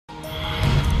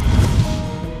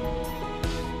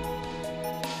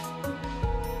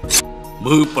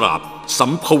มือปราบสั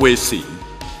มภเวสี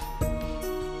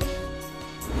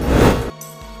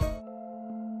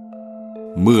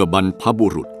เมื่อบรรพบุ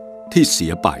รุษที่เสี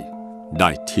ยไปได้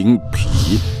ทิ้งผี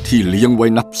ที่เลี้ยงไว้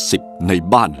นับ10ใน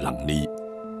บ้านหลังนี้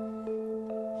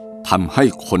ทำให้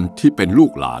คนที่เป็นลู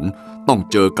กหลานต้อง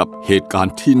เจอกับเหตุการ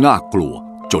ณ์ที่น่ากลัว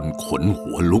จนขน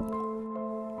หัวลุก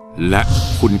และ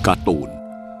คุณการ์ตูน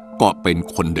ก็เป็น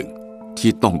คนหนึ่ง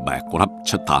ที่ต้องแบกรับ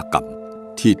ชะตากรรม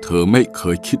ที่เธอไม่เค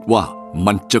ยคิดว่า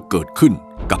มันจะเกิดขึ้น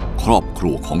กับครอบค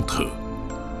รัวของเธอ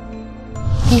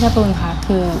พี่การ์ตูนคะ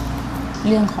คือเ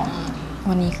รื่องของ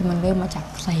วันนี้คือมันเริ่มมาจาก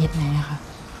สาเหตุไหนนะคะ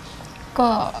ก็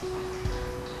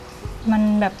มัน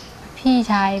แบบพี่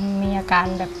ชายมีอาการ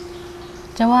แบบ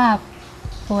จะว่า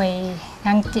ป่วยท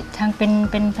างจิตทางเ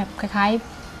ป็นแบบคล้าย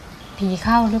ๆผีเ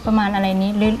ข้าหรือประมาณอะไร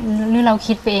นี้หรือเรา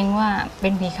คิดไปเองว่าเป็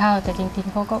นผีเข้าแต่จริง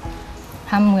ๆเขาก็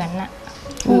ทำเหมือนน่ะ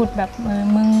พูดแบบ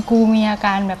มึงกูมีอาก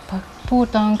ารแบบพูด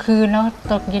ตอนกลางคืนแล้ว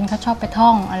ตกเย็นเขาชอบไปท่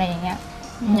องอะไรอย่างเงี้ย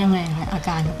ยังไงคะอาก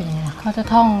ารเขาเป็นยังไงคะเขาจะ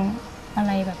ท่องอะไ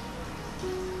รแบบ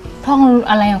ท่อง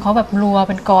อะไรของเขาแบบรัว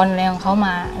เป็นกรอะไรของเขาม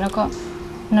าแล้วก็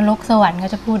นรกสวรรค์เขา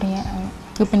จะพูดอย่างเงี้ย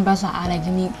คือเป็นภาษาอะไร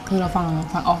ที่นี่คือเราฟัง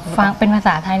ออกฟังเป็นภาษ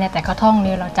าไทยเนี่ยแต่เขาท่องเ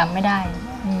นี่ยเราจำไม่ได้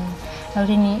แล้ว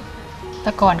ทีนี้แ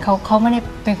ต่ก่อนเขาไม่ได้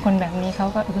เป็นคนแบบนี้เขา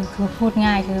ก็คือพูด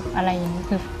ง่ายคืออะไรอย่างนี้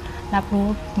คือรับรู้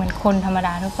เหมือนคนธรรมด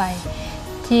าทั่วไป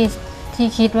ที่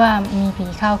คิดว่ามีผี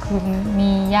เข้าคือ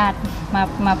มีญาติ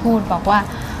มาพูดบอกว่า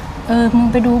มึง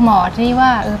ไปดูหมอที่ว่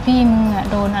าพี่มึง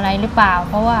โดนอะไรหรือเปล่า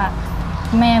เพราะว่า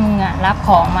แม่มึงรับข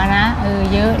องมานะ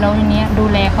เยอะแล้วทีนี้ดู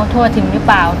แลเขาทั่วถึงหรือเ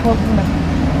ปล่าทั่วแบบ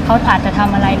เขาอาจจะท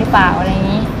ำอะไรหรือเปล่าอะไรอย่าง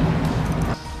นี้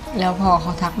แล้วพอเข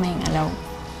าทักมาอย่างนั้นแล้ว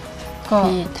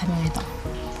พี่ทำยังไงต่อ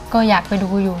ก็อยากไปดู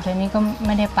อยู่แต่นี้ก็ไ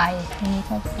ม่ได้ไปทีนี้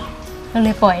ก็เล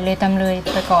ยปล่อยเลยตามเลย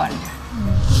ไปก่อน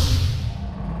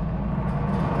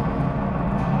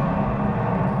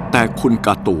แต่คุณก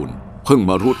าร์ตูนเพิ่ง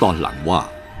มารู้ตอนหลังว่า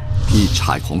พี่ช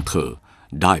ายของเธอ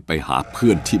ได้ไปหาเพื่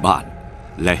อนที่บ้าน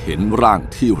และเห็นร่าง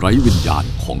ที่ไร้วิญญาณ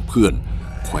ของเพื่อน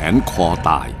แขวนคอ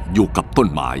ตายอยู่กับต้น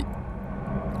ไม้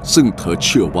ซึ่งเธอเ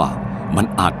ชื่อว่ามัน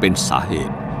อาจเป็นสาเห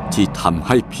ตุที่ทำใ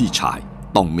ห้พี่ชาย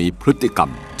ต้องมีพฤติกรร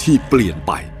มที่เปลี่ยนไ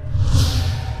ป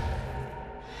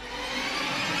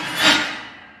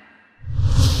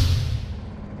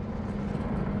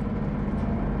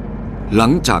หลั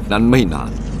งจากนั้นไม่นา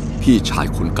นพี่ชาย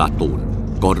คุณการ์ตูน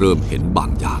ก็เริ่มเห็นบา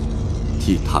งอย่าง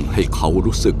ที่ทำให้เขา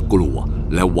รู้สึกกลัว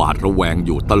และหวาดระแวงอ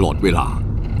ยู่ตลอดเวลา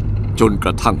จนกร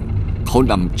ะทั่งเขา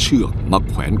นำเชือกมา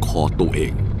แขวนคอตัวเอ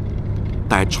ง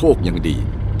แต่โชคยังดี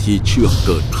ที่เชือกเ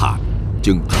กิดขาด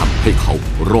จึงทำให้เขา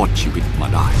รอดชีวิตมา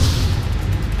ได้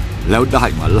แล้วได้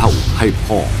มาเล่าให้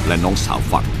พ่อและน้องสาว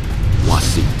ฟังว่า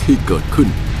สิ่งที่เกิดขึ้น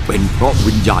เป็นเพราะ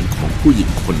วิญญาณของผู้หญิง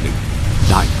คนหนึ่ง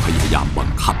ได้พยายามบัง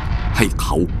คับให้เข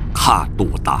าฆ่าตั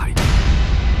วตาย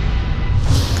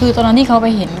คือตอนนั้นที่เขาไป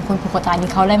เห็นคนผูกคอตาย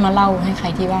นี่เขาได้มาเล่าให้ใคร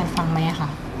ที่บ้านฟังไหมคะ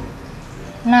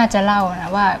น่าจะเล่าน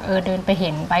ะว่าเดินไปเห็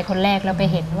นไปคนแรกแล้วไป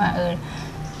เห็นว่า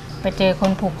ไปเจอค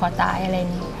นผูกคอตายอะไร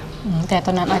นี้แต่ต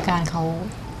อนนั้นอาการเ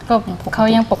ขา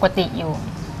ยังปกติอยู่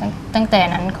ตั้งแต่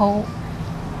นั้นเขา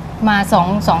มา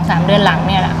2-3 เดือนหลังเ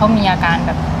นี่ยแหละเขามีอาการแ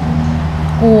บบ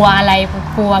กลัวอะไร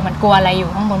กลัวเหมือนกลัวอะไรอยู่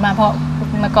ข้างบนบ้านเพราะ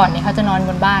เมื่อก่อนเนี่ยเขาจะนอนบ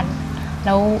นบ้านแ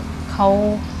ล้วเข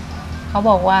า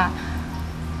บอกว่า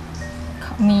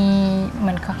มีเห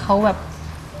มือนเขาแบบ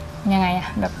ยังไงอะ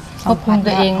แบบควบคุม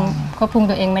ตัวเอ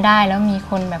งไม่ได้แล้วมี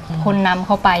คนแบบคนนำเ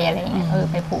ข้าไปอะไรอย่างเงี้ย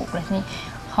ไปผูกแล้วนี่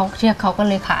เขาเชือกเขาก็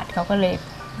เลยขาดเขาก็เลย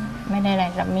ไม่ได้อะไร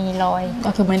แบบมีรอย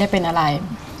ก็คือไม่ได้เป็นอะไร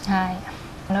ใช่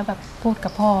แล้วแบบพูดกั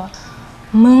บพ่อ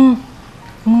มึง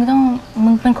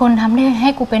เป็นคนทำได้ให้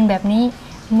กูเป็นแบบนี้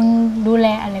มึงดูแล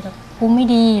อะไรแบบกูไม่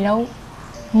ดีแล้ว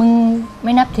มึงไ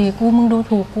ม่นับถือกูมึงดู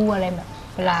ถูกกูอะไรแบบ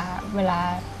เวลา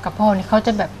กับพ่อเนี่ยเขาจ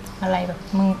ะแบบอะไรแบบ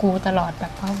มึงกูตลอดแบ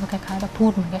บเขาคล้ายๆแบบพู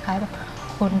ดเหมือนคล้ายๆแบบ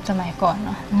คนสมัยก่อนเ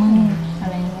นาะมึงอะ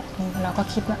ไรเงี้ยเราก็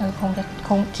คิดว่า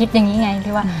คงคิดอย่างนี้ไง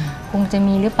ที่ว่าคงจะ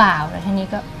มีหรือเปล่าแล้วทีนี้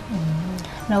ก็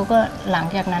เราก็หลัง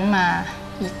จากนั้นมา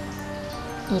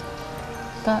อีก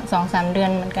ก็2-3 เดือ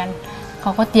นเหมือนกันเข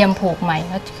าก็เตรียมผูกใหม่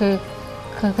ก็คือ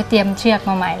เตรียมเชือก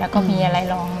มาใหม่แล้วก็มีอะไร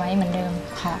รองไว้เหมือนเดิม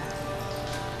ค่ะ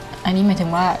อันนี้หมายถึ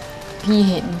งว่าพี่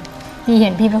เห็น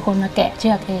พี่เป็นคนมาแกะเชื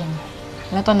อกเอง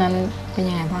แล้วตอนนั้นเป็น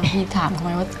ยังไงบ้างพี่ถามเขาไห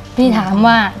มว่าพี่ถาม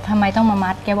ว่าทำไมต้องมา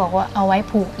มัดแกบอกว่าเอาไว้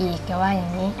ผูกอีกแกว่าอย่า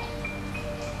งนี้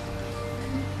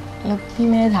แล้วพี่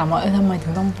ไม่ได้ถามว่าทำไมถึ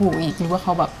งต้องผูกอีกหรือว่าเข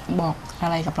าแบบบอกอะ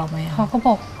ไรกับเราไหมเขาก็บ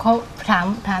อกเขา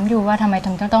ถามอยู่ว่าทำไม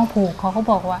ถึงต้องผูกเขาก็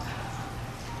บอกว่า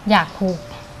อยากผูก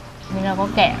นี่เราก็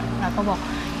แกะเราก็บอก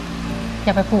อ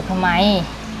ย่าไปผูกทำไม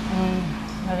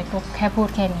เราเลยก็แค่พูด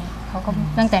แค่นี้เขาก็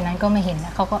ตั้งแต่นั้นก็ไม่เห็นแล้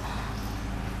วเขาก็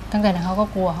ตั้งแต่นั้นเขาก็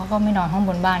กลัวเขาก็ไม่นอนห้อง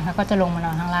บนบ้านเขาก็จะลงมาน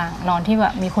อนข้างล่างนอนที่แบ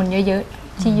บมีคนเยอะ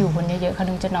ๆที่อยู่คนเยอะๆเขา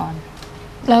ถึงจะนอน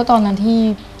แล้วตอนนั้นที่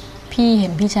พี่เห็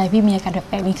นพี่ชายพี่มีอาการแ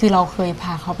ปลกๆนี่คือเราเคยพ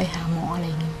าเขาไปหาหมออะไร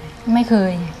อย่างงี้ไหมไม่เค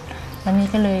ยวันนี้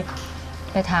ก็เลย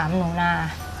ไปถามหนูนา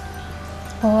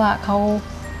เพราะว่าเขา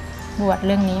บวชเ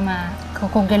รื่องนี้มาเขา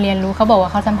คงจะเรียนรู้เขาบอกว่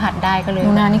าเขาสัมผัสได้ก็เลยห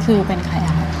นูนานี่คือเป็นใครอ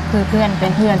ะคือเพื่อนเป็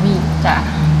นเพื่อนพี่จ้ะ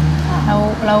แ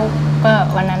ล้วก็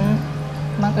วันนั้น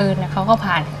บังเอิญนะเขาก็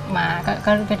ผ่านมา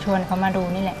ก็ชวนเขามาดู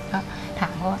นี่แหละก็ถา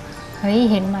มว่าเฮ้ย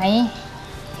เห็นไหม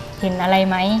เห็นอะไร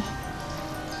ไหม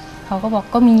เขาก็บอก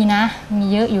ก็มีนะมี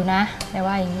เยอะอยู่นะแต่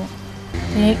ว่าอย่างนี้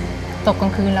ทีนี้ตกกลา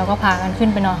งคืนเราก็พากันขึ้น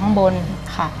ไปนอนข้างบน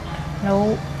ค่ะแล้ว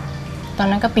ตอน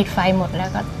นั้นก็ปิดไฟหมดแล้ว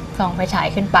ก็ส่องไฟฉาย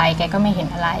ขึ้นไปแกก็ไม่เห็น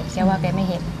อะไรแกว่าแกไม่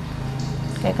เห็น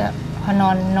แกก็พอน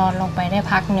อนลงไปได้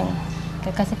พักหนึ่งแก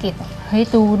ก็สะกิดเฮ้ย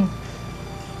ตูน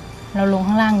เราลง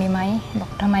ข้างล่างดีไหมบอ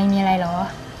กทำไมมีอะไรหรอ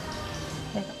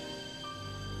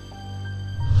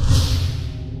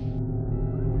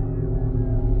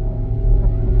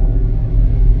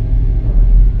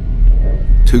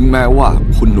ถึงแม้ว่า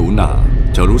คุณหนูนา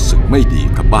จะรู้สึกไม่ดี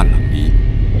กับบ้านหลังนี้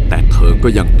แต่เธอก็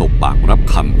ยังตบปากรับ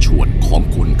คำชวนของ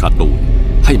คุณการ์ตูน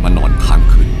ให้มานอนค้าง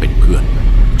คืนเป็นเพื่อน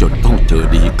จนต้องเจอ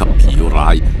ดีกับผีร้า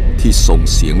ยที่ส่ง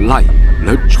เสียงไล่แ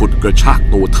ล้วฉุดกระชาก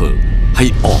ตัวเธอให้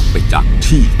ออกไปจาก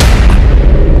ที่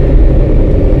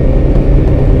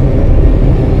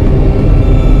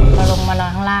เราลงมานอ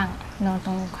นข้างล่างนอนต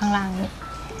รงข้างล่างนี่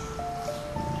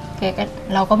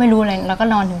เราก็ไม่รู้อะไรเราก็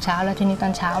นอนถึงเช้าแล้วทีนี้ตอ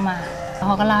นเช้ามาเ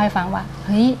ขาก็เล่าให้ฟังว่าเ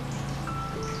ฮ้ย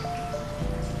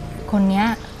คนเนี้ย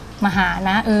มาหา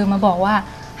นะมาบอกว่า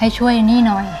ให้ช่วยนี่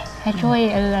หน่อยให้ช่วย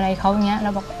อะไรเขาเงี้ยเร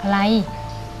าบอกอะไร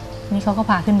นี่เขาก็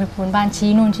พาขึ้นไปบนบ้านชี้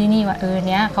นู่นชี้นี่ว่า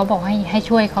เนี้ยเขาบอกให้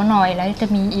ช่วยเขาหน่อยแล้วจะ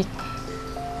มีอี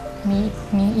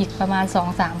กประมาณ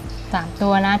3 ตั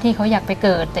วนะที่เขาอยากไปเ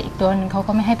กิดแต่อีกตัวนึงเขา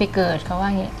ก็ไม่ให้ไปเกิดเขาว่า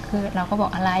อย่างเงี้ยคือเราก็บอ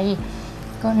กอะไร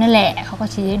ก็นั่นแหละเขาก็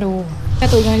ชี้ให้ดูแต่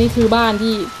ตัวนี้คือบ้าน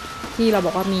ที่เราบ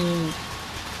อกว่ามี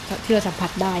ที่เราสัมผั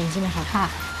สได้ใช่ไหมคะค่ะ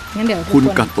งั้นเดี๋ยวคุณ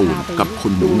การ์ตูนกับคุ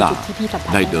ณหนูนา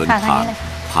ได้เดินทาง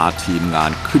พาทีมงา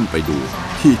นขึ้นไปดู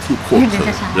ที่พวกเธอ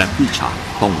และพี่ชาย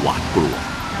ต้องหวาดกลัว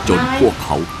จนพวกเข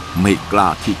าไม่กล้า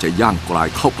ที่จะย่างกราย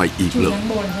เข้าไปอีกเลย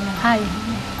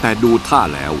แต่ดูท่า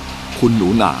แล้วคุณหนู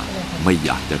นาไม่อ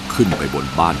ยากจะขึ้นไปบน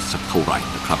บ้านสักเท่าไหร่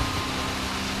นะครับ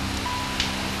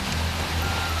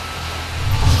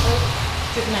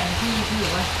จุดไหนที่อยู่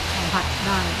ว่าสัมผัสไ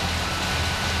ด้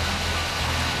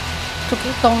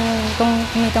ตรง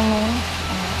มีตรงนู้น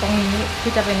ตรงนี้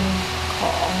ที่จะเป็นข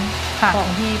อง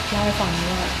ที่เล่าให้ฟัง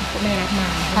นี่ว่าแม่รับมา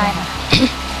ใช่ค่ะ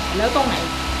แล้วตรงไหน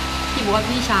ที่บอกว่า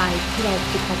พี่ชายที่เรา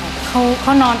ติดเข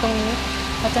านอนตรงนี้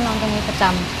เขาจะนอนตรงนี้ประจ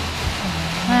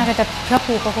ำน่าจะถ้า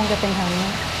ปู่เขาคงจะเป็นทางนี้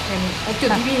แล้วจุด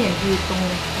ที่พี่เห็นคือ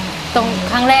ตรง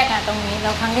ครั้งแรกตรงนี้แล้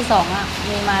วครั้งที่2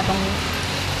มีมาต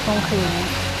รงคืน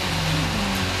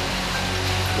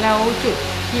แล้วจุด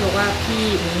ที่บอกว่าพี่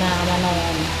หนูนามานอ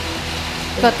น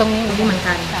ก็ตรงนี้เหมือน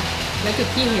กันค่ะแล้วจุด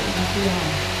ที่เห็นมันคืออะไร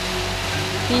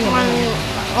ที่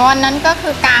วันนั้นก็คื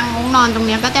อกลางมุ้งนอนตรง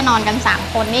นี้ก็จะนอนกัน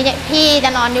3 คนนี่พี่จะ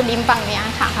นอนอยู่ริมฝั่งนี้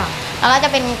ค่ะแล้วก็จะ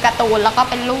เป็นการ์ตูนแล้วก็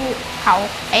เป็นลูกเขา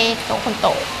ตัวคนโต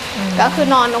ก็คือ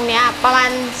นอนตรงนี้ประมาณ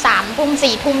3 ทุ่ม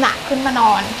 4 ทุ่มน่ะขึ้นมาน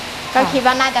อนก็คิด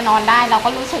ว่าน่าจะนอนได้เราก็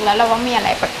รู้สึกแล้วเราว่ามีอะไร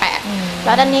แปลกๆแ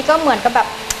ล้วตอนนี้ก็เหมือนกับแบบ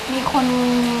มีคน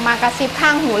มากระซิบข้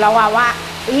างหูเราว่า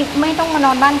ไม่ต้องมาน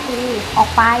อนบ้านกูออก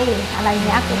ไปอะไรเ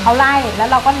งี้ยคือเขาไล่แล้ว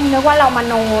เราก็นึกว่าเราม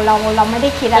โนเราไม่ได้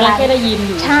คิดอะไรแค่ได้ยินอ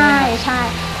ยู่ใช่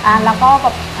แล้วก็แบ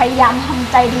บพยายามท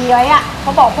ำใจดีไว้เข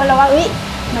าบอกเพื่อนเราว่า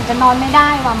มันจะนอนไม่ได้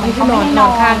ว่ะมันเขาไม่ให้นอ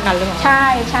นข้างกันหรือเปล่าใ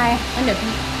ช่งั้นเดี๋ยว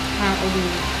พี่พาไปดู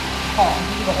ของ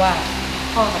ที่บอกว่า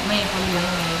พ่อกับแม่เขาเลี้ยงอ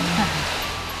ะไร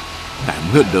แต่เ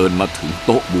มื่อเดินมาถึงโ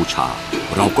ต๊ะบูชา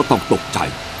เราก็ต้องตกใจ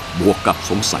บวกกับ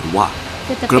สงสัยว่า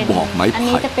กระบอกไม้ไผ่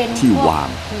ที่วาง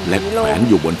และแขวน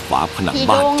อยู่บนฝาผนัง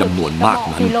บ้านจำนวนมาก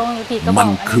นั้นมัน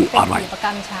คืออะไรประก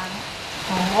ำช้าง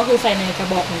ก็คือใส่ในกระ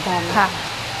บอกเหมือนกันค่ะ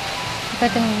ก็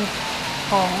จะมี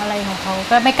ของอะไรของเขา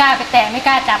ก็ไม่กล้าไปแตะไม่ก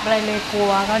ล้าจับอะไรเลยกลั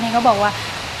วเขาเนี่ยเขาบอกว่า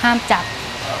ห้ามจับ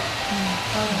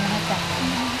ก็ไม่ให้จับ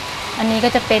อันนี้ก็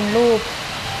จะเป็นรูป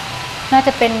น่าจ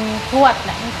ะเป็นทวดแห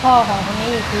ละพ่อของคนนี้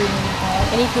อีกที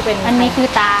อันนี้คือเป็นอันนี้คือ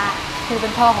ตาคือเป็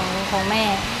นพ่อของแม่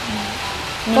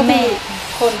ก็มี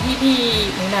คนที่พี่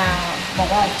หนูนาบอก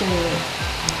ว่าเจอ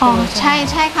ใ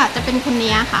ช่ค่ะจะเป็นคน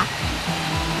นี้ค่ะ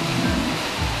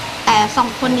แต่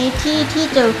2 คนนี้ที่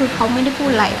เจอคือเขาไม่ได้พูด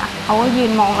อะไรเขาก็ยื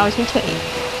นมองเราเฉย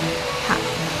ๆค่ะ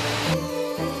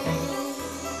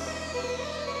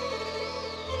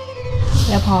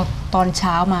แล้วพอตอนเ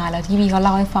ช้ามาแล้วที่พี่เขาเ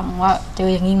ล่าให้ฟังว่าเจอ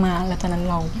อย่างนี้มาแล้วตอนนั้น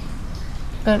เรา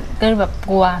ก็แบบ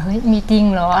กลัวเฮ้ยมีจริง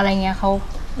เหรออะไรเงี้ยเขา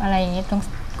อะไรอย่างเงี้ยต้อง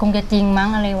คงจะจริงมั้ง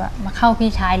อะไรวะมาเข้า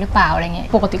พี่ชายหรือเปล่าอะไรเงี้ย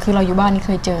ปกติคือเราอยู่บ้านนี่เ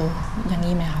คยเจออย่าง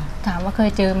นี้ไหมคะถามว่าเคย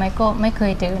เจอไหมก็ไม่เค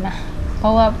ยเจอนะเพรา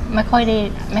ะว่าไม่ค่อย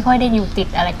ได้อยู่ติด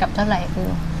อะไรกับเท่าไหร่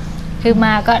คือม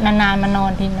าก็นานๆมานอ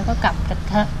นทีแล้วก็กลับแต่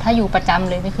ถ้าอยู่ประจำ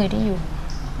เลยไม่เคยได้อยู่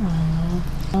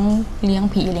เลี้ยง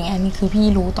ผีเลี้ยงแอนนี่คือพี่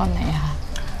รู้ตอนไหนคะ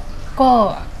ก็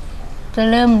จะ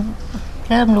เริ่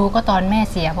มรู้ก็ตอนแม่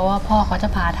เสียเพราะว่าพ่อเขาจะ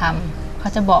พาทำเขา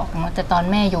จะบอกแต่ตอน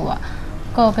แม่อยู่อ่ะ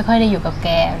ก็ไม่ค่อยได้อยู่กับแก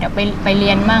เดี๋ยวไปเรี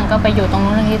ยนมั่งก็ไปอยู่ตรง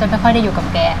นู้นตรงนี้แต่ไม่ค่อยได้อยู่กับ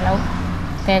แกแล้ว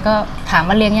แกก็ถาม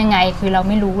ว่าเลี้ยงยังไงคือเรา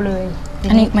ไม่รู้เลย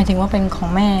อันนี้หมายถึงว่าเป็นของ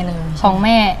แม่เลยของแ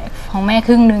ม่ค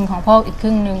รึ่งนึงของพ่ออีกค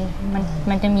รึ่งนึง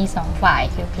มันจะมี2ฝ่าย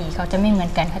คือผีเขาจะไม่เหมือ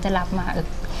นกันเขาจะรับมา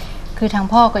คือทาง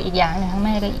พ่อก็อีกอย่างนึงทางแ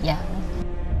ม่ก็อีกอย่างนึง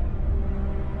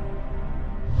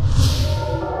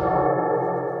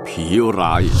ผี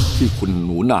ร้ายที่คุณห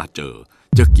นูนาเจอ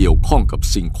จะเกี่ยวข้องกับ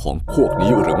สิ่งของพวก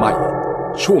นี้หรือไม่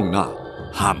ช่วงหน้า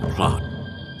ห้ามพลาด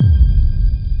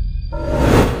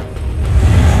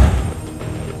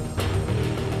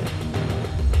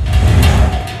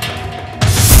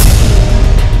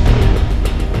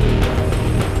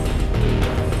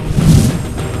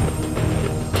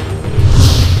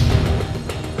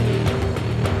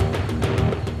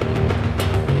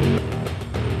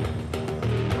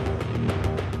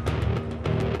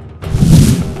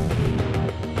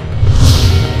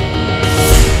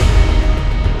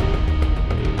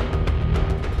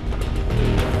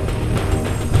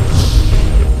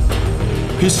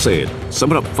พิเศษส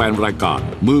ำหรับแฟนรายการ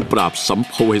มือปราบสัม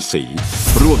ภเวสี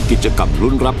ร่วมกิจกรรม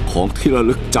ลุ้นรับของที่ระ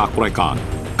ลึกจากรายการ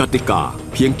กติกา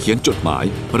เพียงเขียนจดหมาย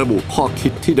ระบุข้อคิ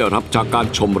ดที่ได้รับจากการ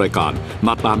ชมรายการม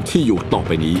าตามที่อยู่ต่อไ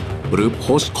ปนี้หรือโพ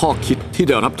สต์ข้อคิดที่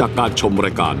ได้รับจากการชมร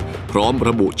ายการพร้อมร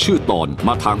ะบุชื่อตอนม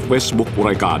าทาง Facebook ร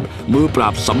ายการมือปรา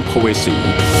บสัมภเวสี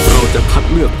เราจะคัด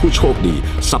เลือกผู้โชคดี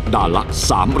สัปดาห์ละ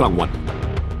3 รางวัล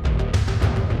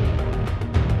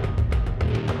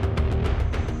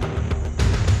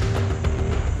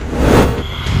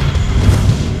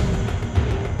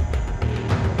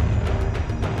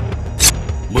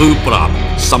มือปราบ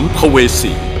สัมภเว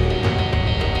สี